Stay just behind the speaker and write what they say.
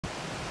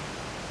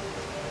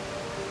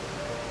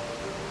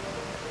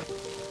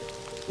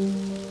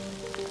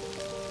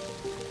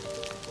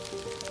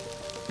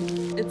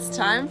It's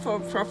time for a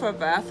proper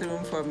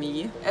bathroom for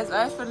me, as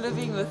I've been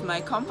living with my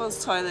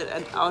compost toilet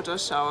and outdoor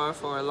shower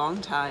for a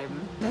long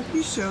time. Let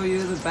me show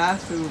you the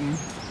bathroom.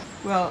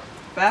 Well,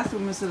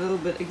 bathroom is a little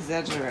bit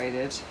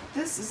exaggerated.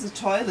 This is a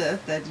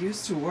toilet that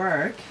used to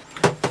work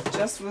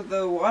just with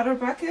the water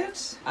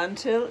bucket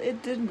until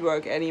it didn't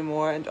work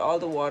anymore and all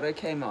the water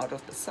came out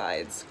of the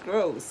sides.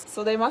 Gross.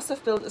 So they must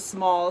have built a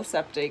small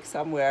septic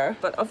somewhere,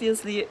 but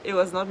obviously it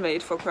was not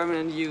made for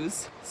permanent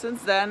use.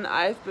 Since then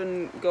I've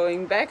been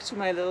going back to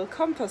my little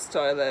compost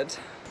toilet.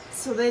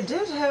 So they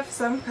did have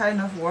some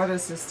kind of water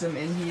system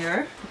in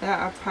here. There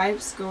are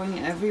pipes going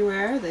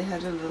everywhere. They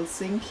had a little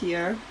sink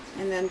here.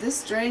 And then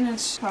this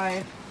drainage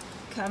pipe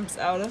comes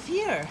out of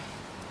here.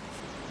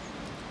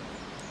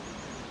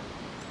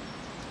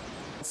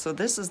 So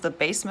this is the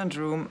basement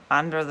room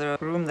under the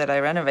room that I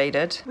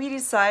renovated. We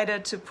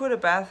decided to put a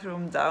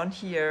bathroom down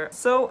here.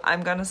 So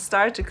I'm gonna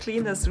start to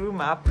clean this room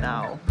up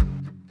now.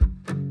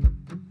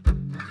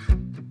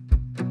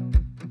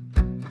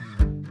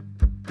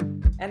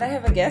 And I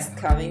have a guest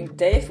coming.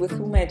 Dave, with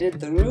whom I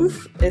did the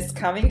roof, is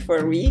coming for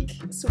a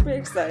week. Super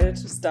excited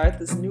to start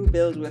this new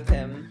build with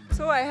him.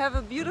 So I have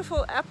a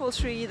beautiful apple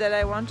tree that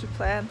I want to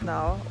plant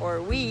now,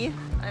 or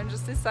I'm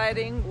just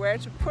deciding where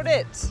to put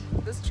it.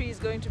 This tree is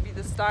going to be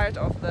the start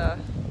of the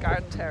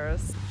garden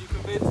terrace. You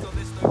convinced on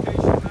this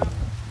location now?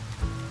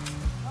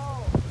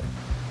 Oh.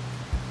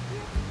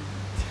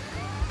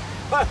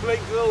 That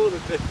makes all the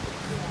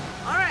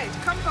difference. Alright,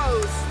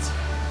 compost.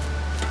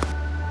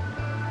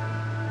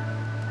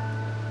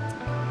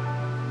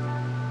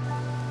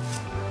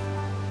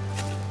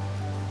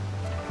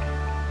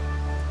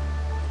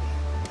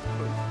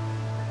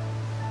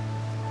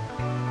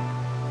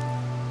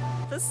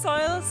 The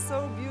soil is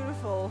so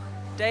beautiful.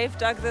 Dave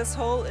dug this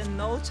hole in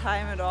no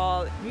time at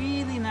all.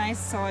 Really nice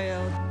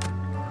soil.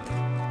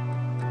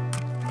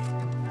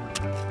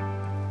 Too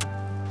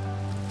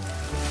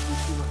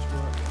much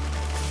work.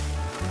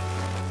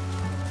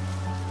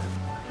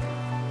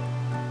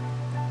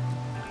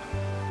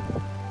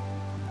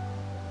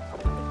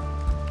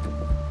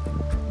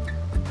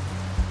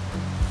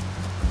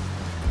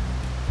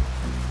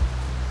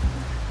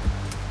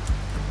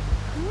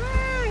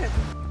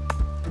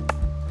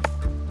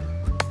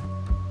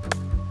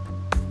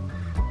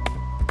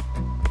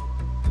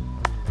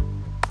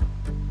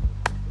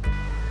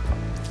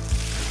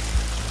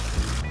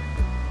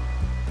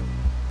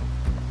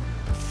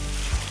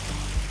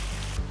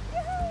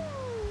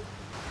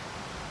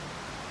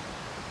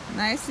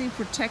 Nicely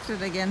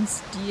protected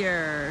against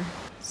deer.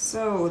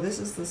 So this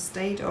is the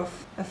state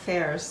of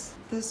affairs.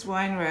 This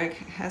wine rack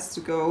has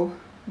to go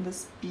in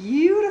this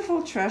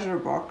beautiful treasure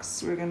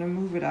box. We're gonna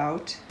move it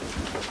out.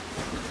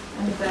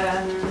 And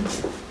then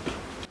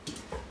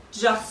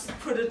just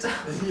put it down.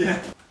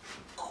 Yeah.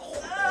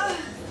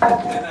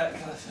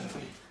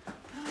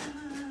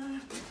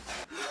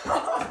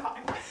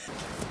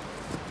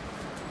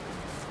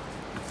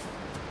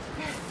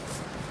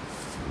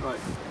 Right.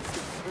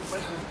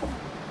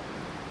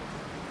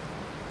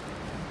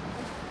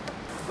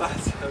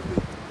 That's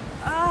heavy.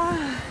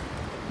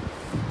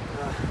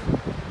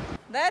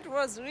 That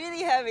was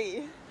really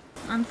heavy.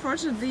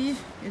 Unfortunately,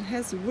 it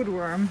has a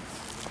woodworm.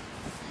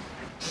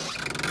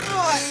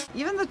 Oh,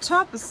 even the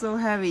top is so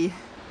heavy.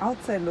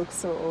 Outside looks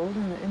so old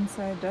and the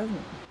inside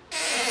doesn't.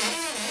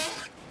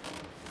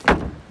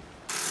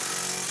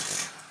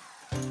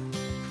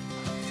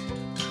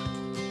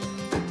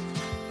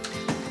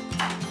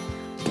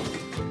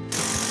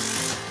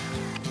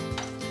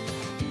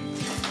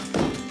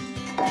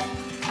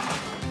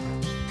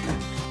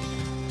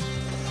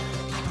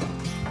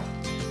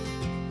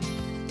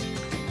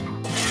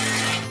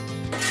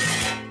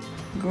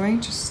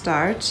 Going to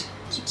start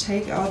to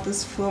take out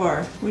this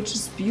floor, which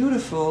is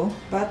beautiful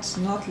but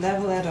not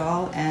level at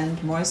all,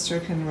 and moisture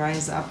can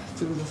rise up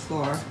through the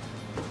floor.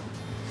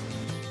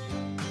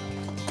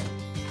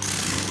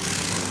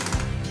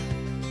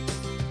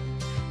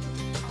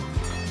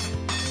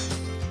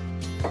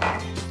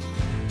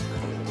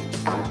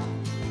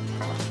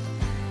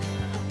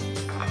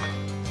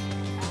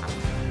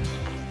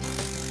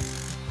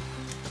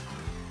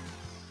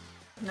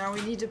 Now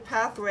we need a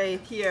pathway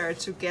here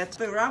to get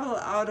the rubble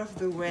out of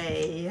the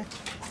way.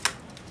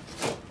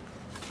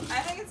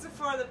 I think it's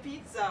for the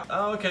pizza.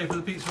 Oh, okay, for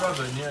the pizza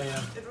oven,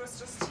 yeah. It was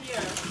just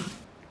here.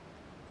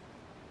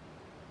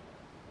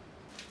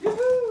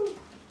 Woohoo!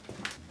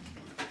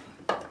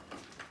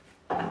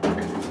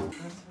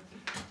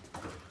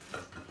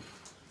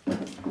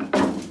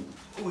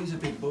 Oh, he's a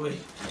big boy.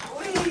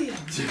 Oi!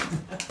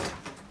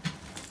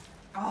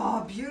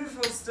 Oh,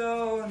 beautiful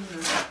stone.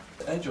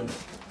 The edge on it.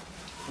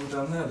 All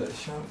down there,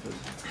 that's chamfered.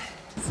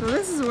 So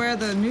this is where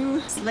the new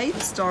slate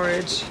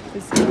storage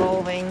is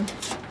evolving.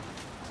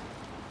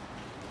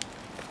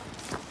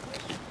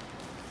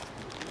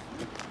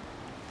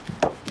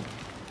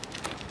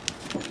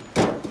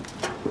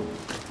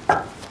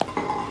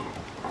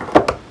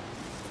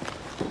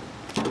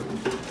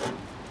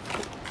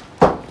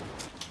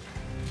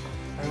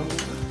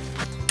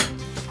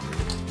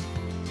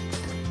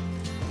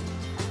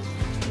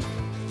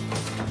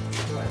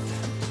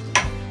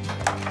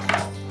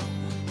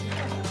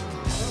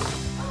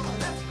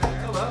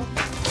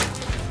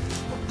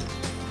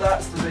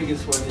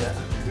 biggest one yet.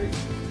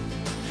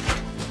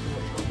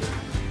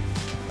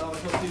 Oh,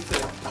 it's not too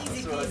thick.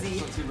 Easy That's all right. peasy.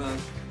 It's not too bad.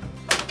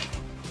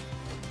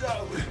 No.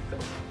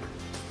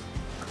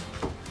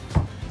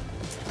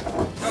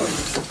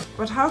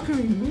 But how can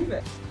we move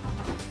it?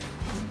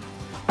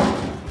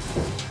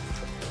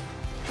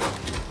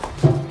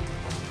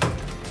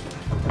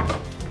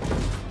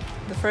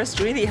 The first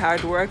really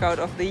hard workout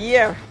of the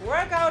year.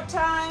 Workout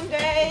time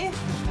day!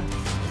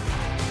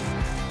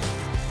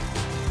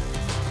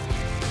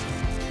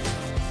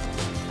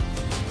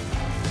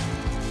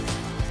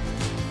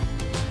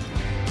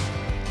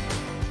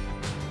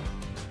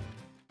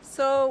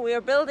 So we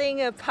are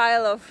building a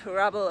pile of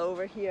rubble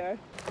over here.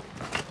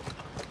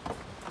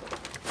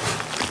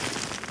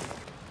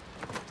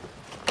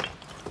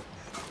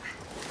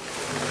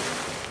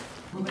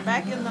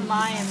 Back in the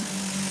mine.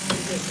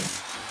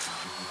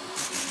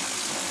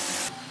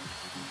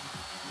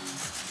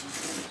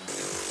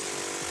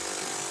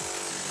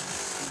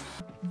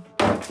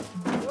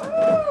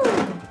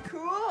 Woo!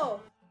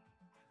 Cool!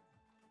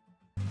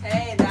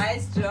 Hey,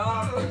 nice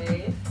job,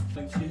 Dave.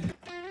 Thank you.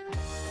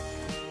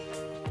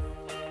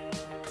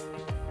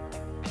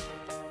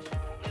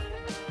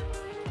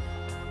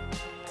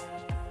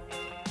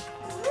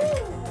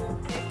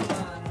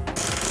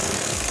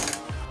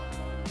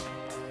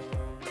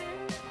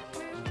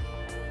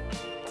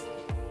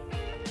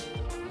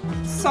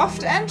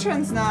 Soft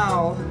entrance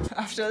now.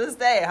 After this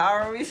day, how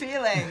are we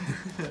feeling?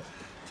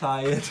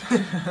 Tired.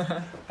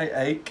 I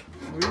ache.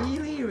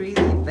 Really,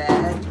 really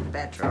bad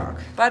bedrock.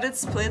 But it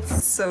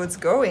splits, so it's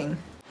going.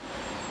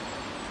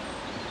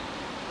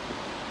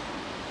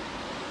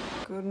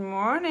 Good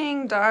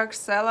morning, dark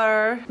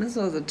cellar. This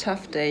was a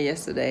tough day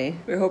yesterday.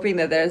 We're hoping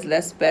that there's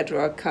less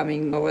bedrock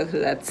coming over to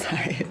that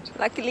side.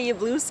 Luckily a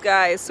blue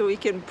sky, so we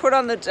can put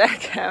on the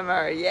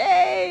jackhammer.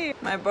 Yay!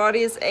 My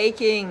body is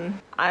aching.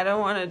 I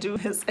don't want to do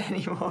this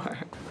anymore.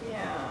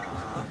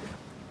 Yeah.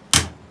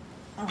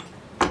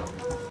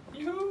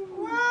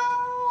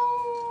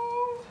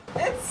 Wow!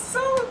 It's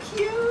so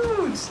cute!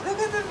 Look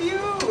at the view!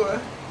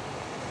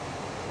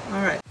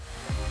 Alright.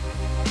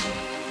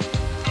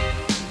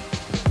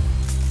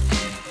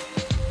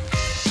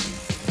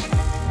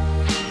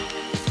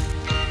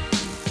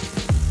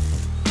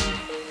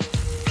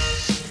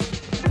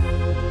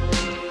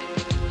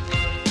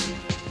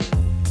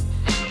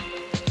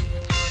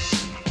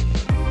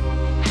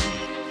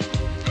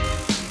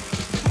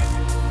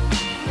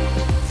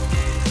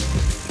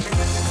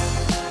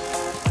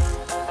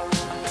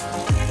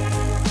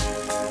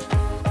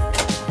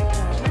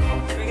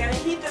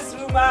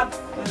 Up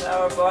with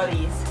our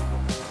bodies.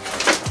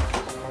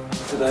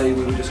 Today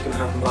we were just going to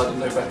have mud and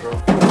no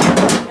bedrock.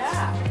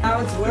 Yeah. Now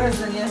it's worse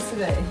than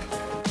yesterday.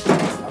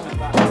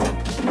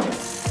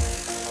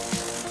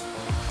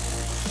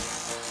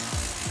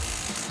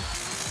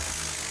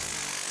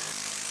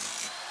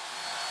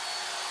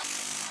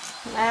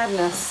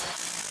 Madness.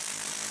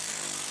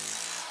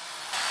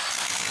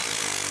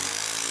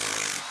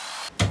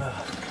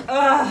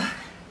 Ugh.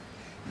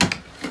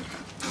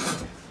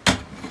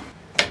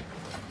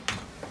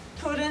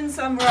 Put in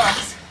some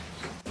rocks.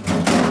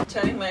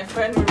 Telling my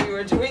friend what we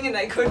were doing and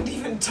I couldn't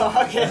even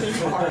talk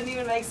anymore. It didn't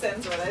even make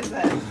sense what I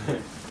said.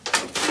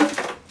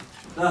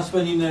 That's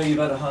when you know you've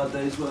had a hard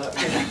day's work.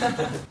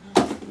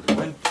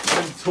 when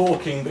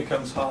talking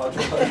becomes hard.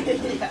 Right?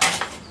 Yeah.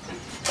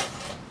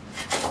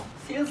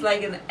 Feels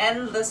like an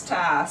endless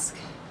task.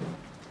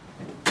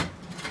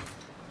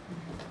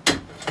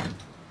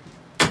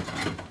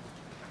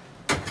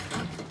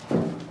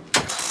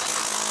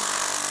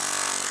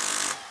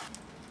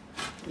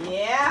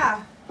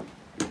 Yeah.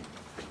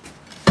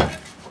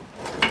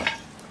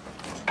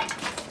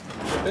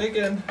 Big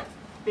and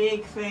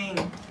Big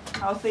thing.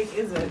 How thick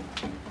is it?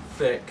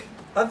 thick.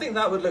 I think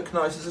that would look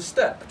nice as a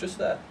step, just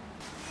there.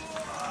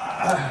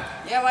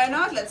 Yeah, why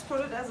not? Let's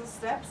put it as a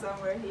step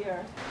somewhere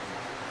here.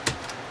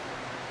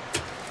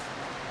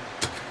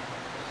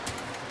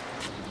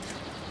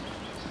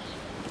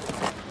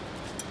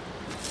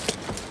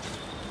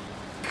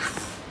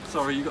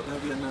 Sorry, you got the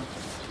heavy end now.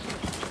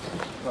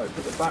 Right,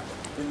 put the back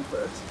in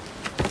first.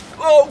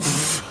 Oh!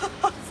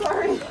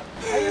 Sorry.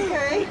 Are you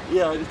okay?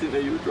 Yeah, I just didn't know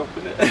you were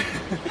dropping it.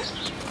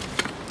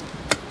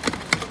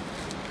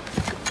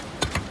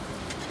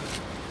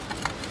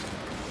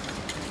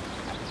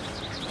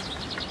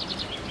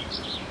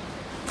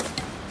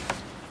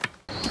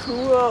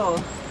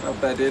 Cool. I'll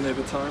bed in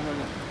over time, won't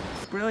it?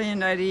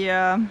 Brilliant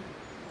idea.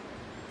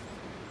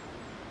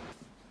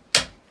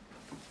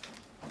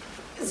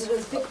 Is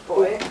it a big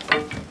boy?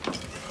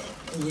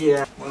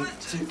 Yeah. 1,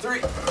 2, 3.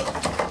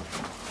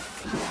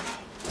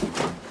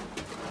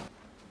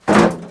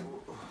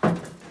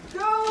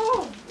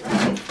 Go!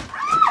 Right.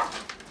 Ah!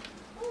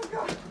 Oh my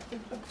god.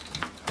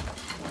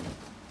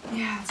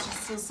 Yeah, it's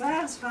just so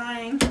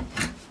satisfying.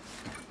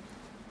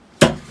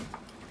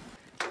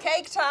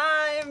 Cake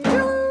time!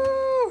 Woo!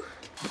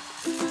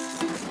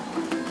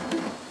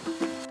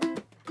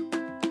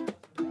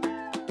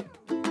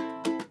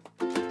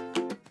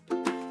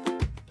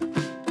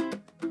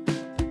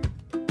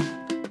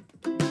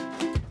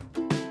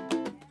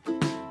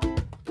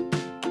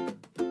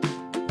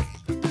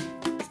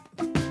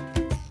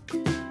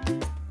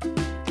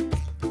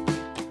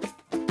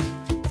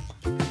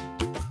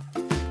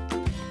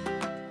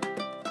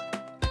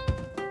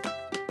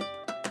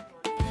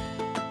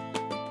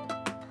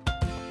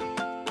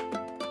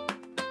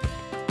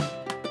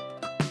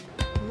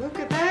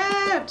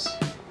 it!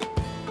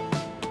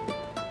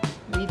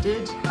 We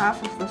did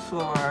half of the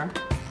floor.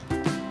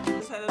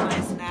 Just had a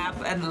nice nap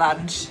and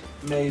lunch.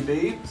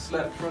 Maybe.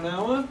 Slept for an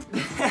hour.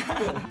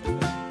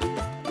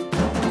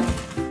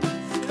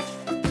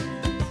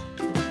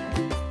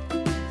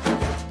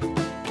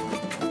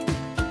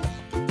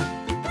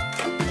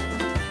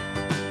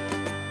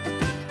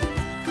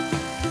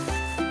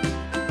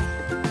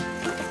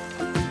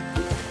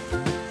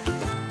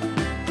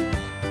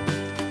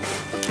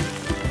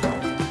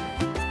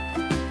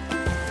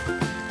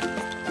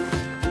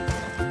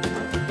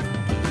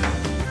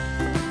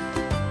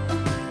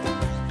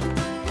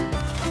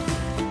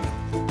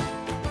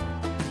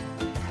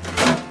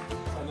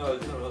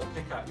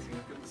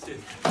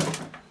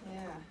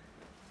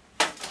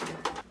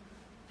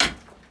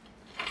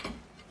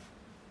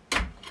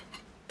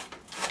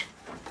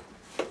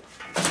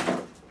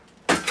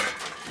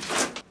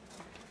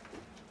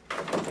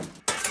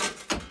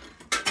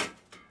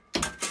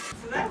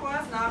 That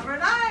was number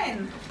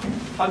 9.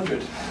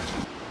 100.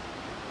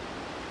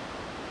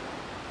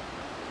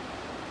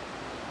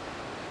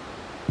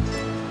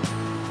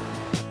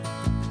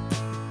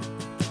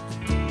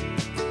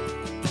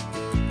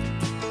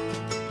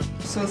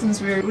 So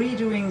since we're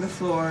redoing the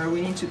floor,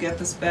 we need to get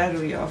this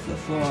battery off the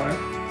floor.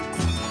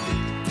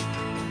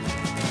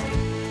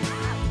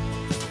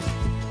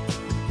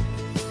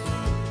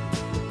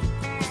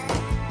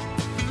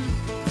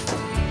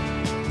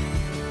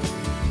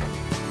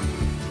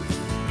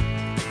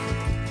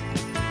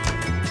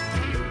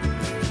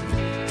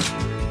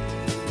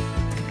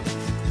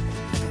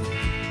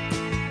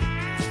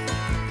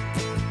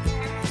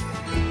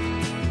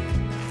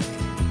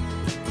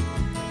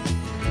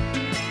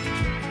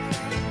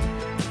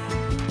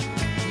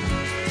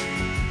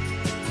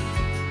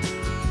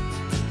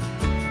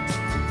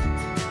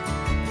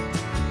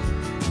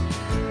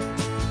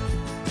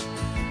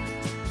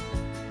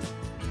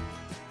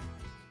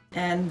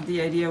 And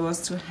the idea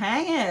was to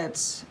hang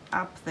it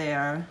up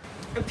there.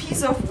 A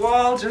piece of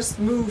wall just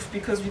moved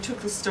because we took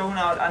the stone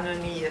out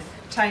underneath.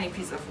 Tiny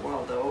piece of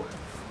wall though.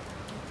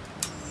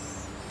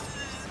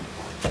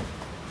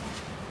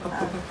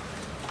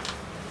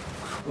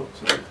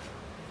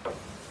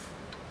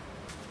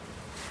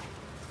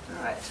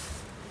 Alright.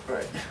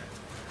 Right.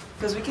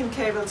 Because we can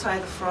cable tie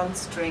the front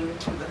string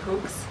to the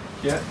hooks.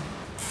 Yeah.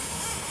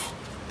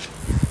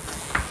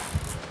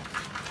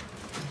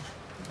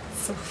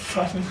 So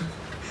funny.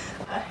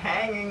 A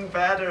hanging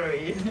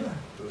battery.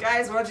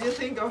 Guys, what do you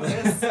think of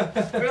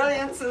this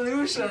brilliant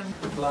solution?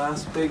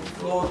 Glass, big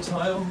floor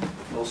tile,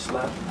 or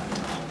slab.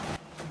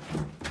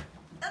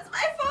 That's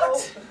my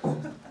foot!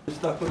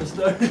 Stuck with a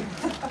stone.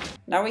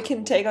 Now we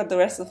can take out the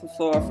rest of the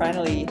floor,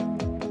 finally.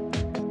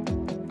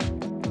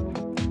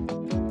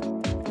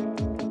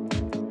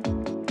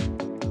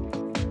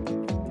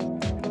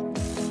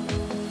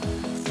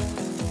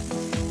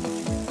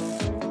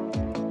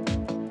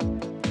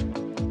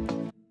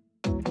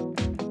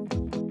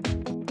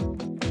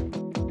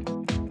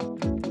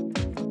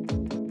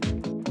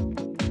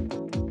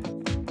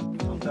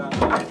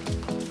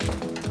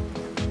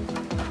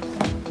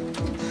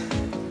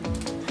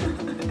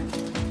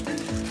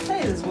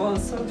 Hey, this wall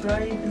is so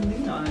dry you can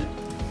lean on it.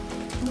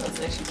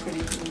 That's actually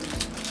pretty cool.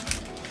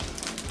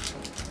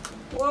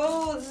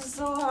 Whoa, this is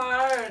so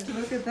hard!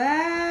 Look at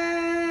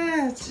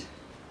that!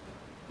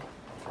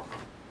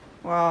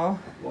 Wow.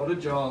 What a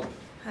job.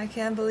 I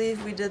can't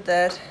believe we did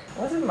that.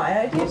 Was it my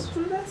idea to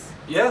do this?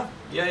 Yeah.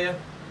 Oh.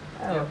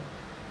 Yeah.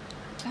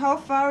 How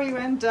far we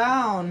went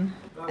down.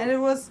 And it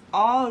was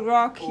all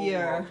rock All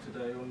here. rock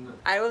today, wasn't it?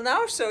 I will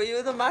now show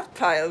you the mud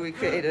pile we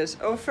created.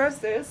 Oh,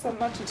 first there is some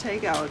mud to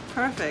take out.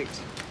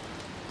 Perfect.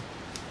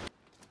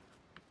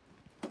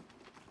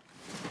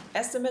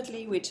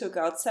 Estimately, we took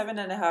out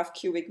 7.5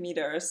 cubic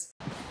meters.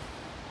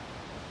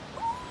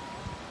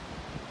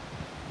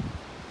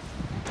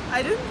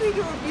 I didn't think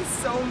it would be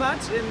so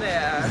much in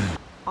there.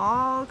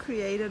 All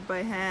created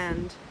by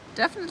hand.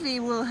 Definitely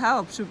will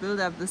help to build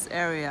up this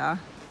area.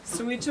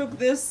 So we took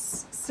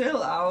this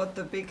sill out,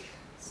 the big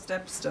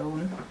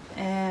stepstone,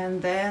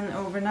 and then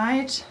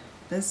overnight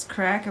this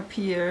crack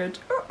appeared.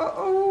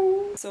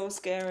 So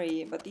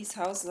scary, but these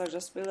houses are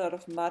just built out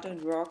of mud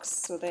and rocks,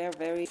 so they are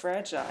very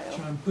fragile.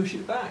 Try and push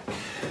it back.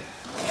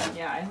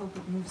 Yeah, I hope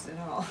it moves at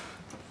all.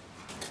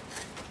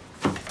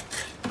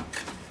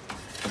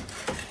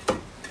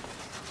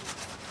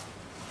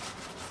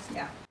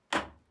 Yeah.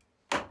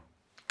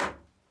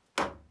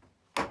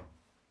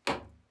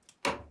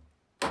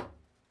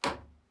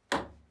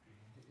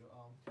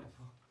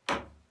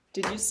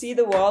 Did you see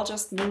the wall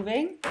just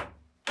moving?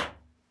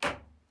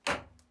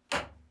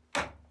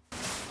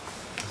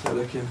 So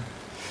looking.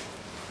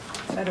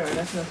 Better,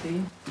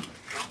 definitely.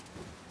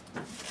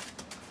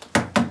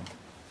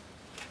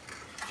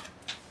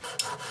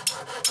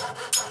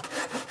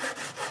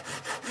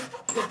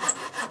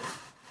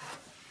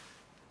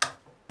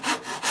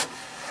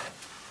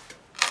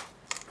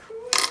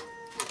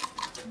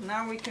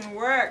 Now we can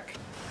work.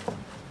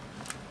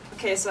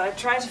 Okay, so I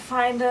try to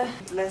find a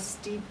less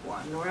deep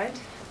one, right?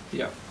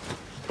 Yeah.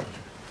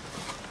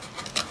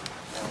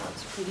 That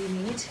one's pretty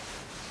neat.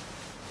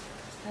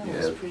 That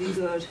was pretty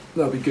good.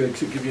 That'll be good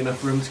because it'll give you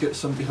enough room to get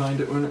some behind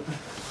it, won't it?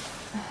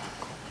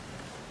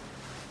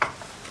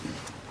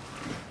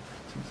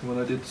 The one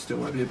I did still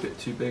might be a bit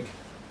too big.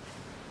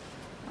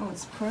 Oh,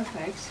 it's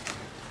perfect.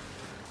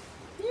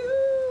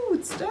 Yoo,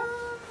 it's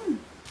done!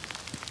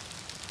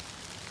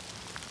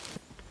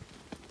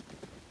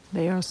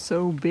 They are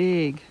so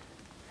big.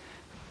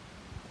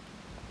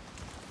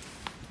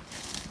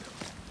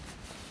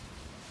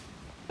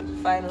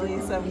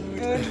 Finally some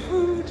good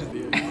food.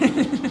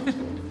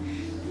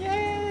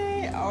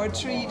 Yay! Our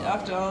treat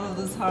after all of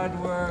this hard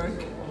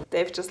work.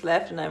 Dave just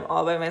left and I'm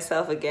all by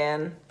myself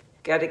again.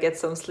 Gotta get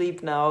some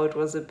sleep now. It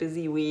was a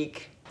busy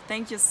week.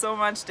 Thank you so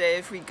much,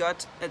 Dave. We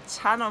got a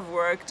ton of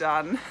work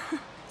done.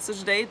 So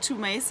today, two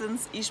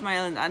masons,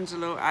 Ishmael and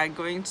Angelo, are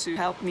going to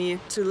help me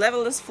to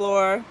level this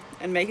floor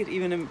and make it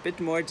even a bit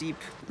more deep.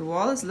 The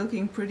wall is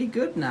looking pretty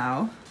good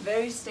now.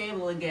 Very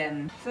stable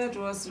again. That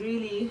was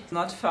really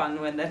not fun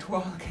when that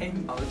wall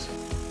came out.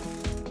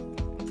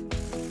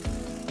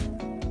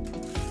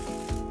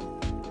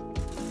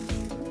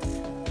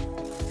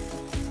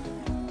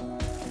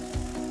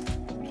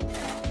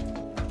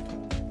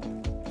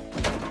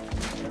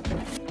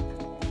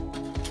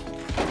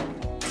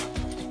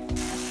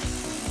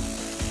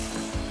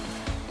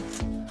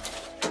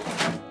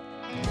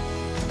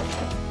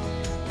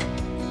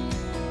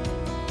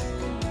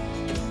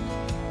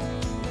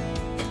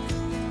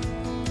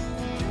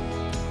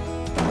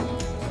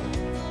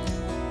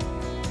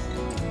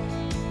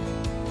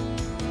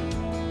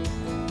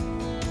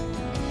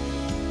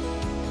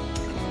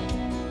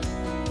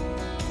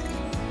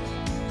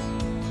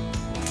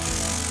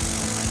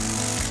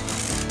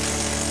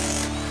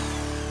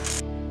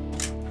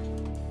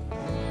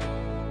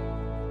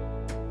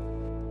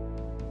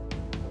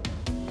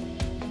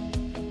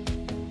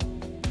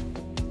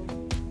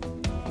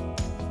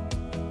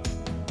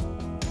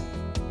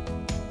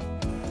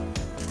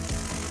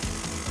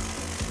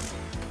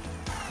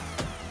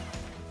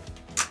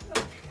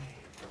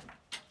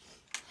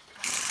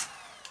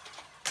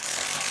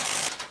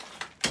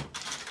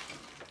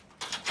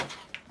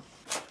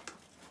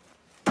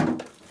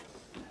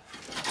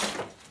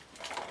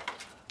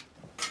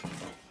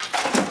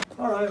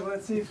 Alright,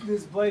 let's see if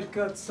this blade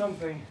cuts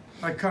something.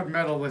 I cut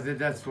metal with it,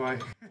 that's why.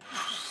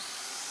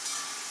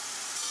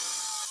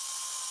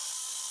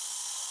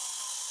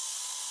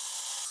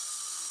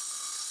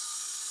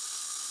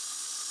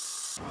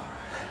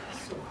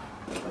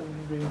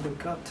 Unbelievable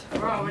cut.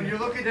 Wow, when you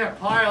look at that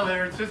pile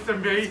there, it's just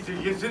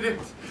amazing, isn't it?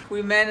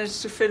 We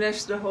managed to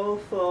finish the whole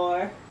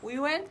floor. We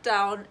went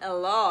down a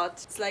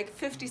lot. It's like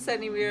 50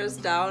 centimeters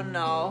down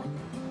now.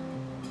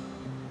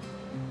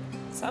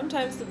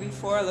 Sometimes the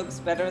before looks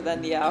better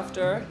than the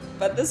after,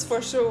 but this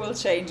for sure will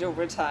change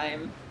over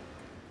time.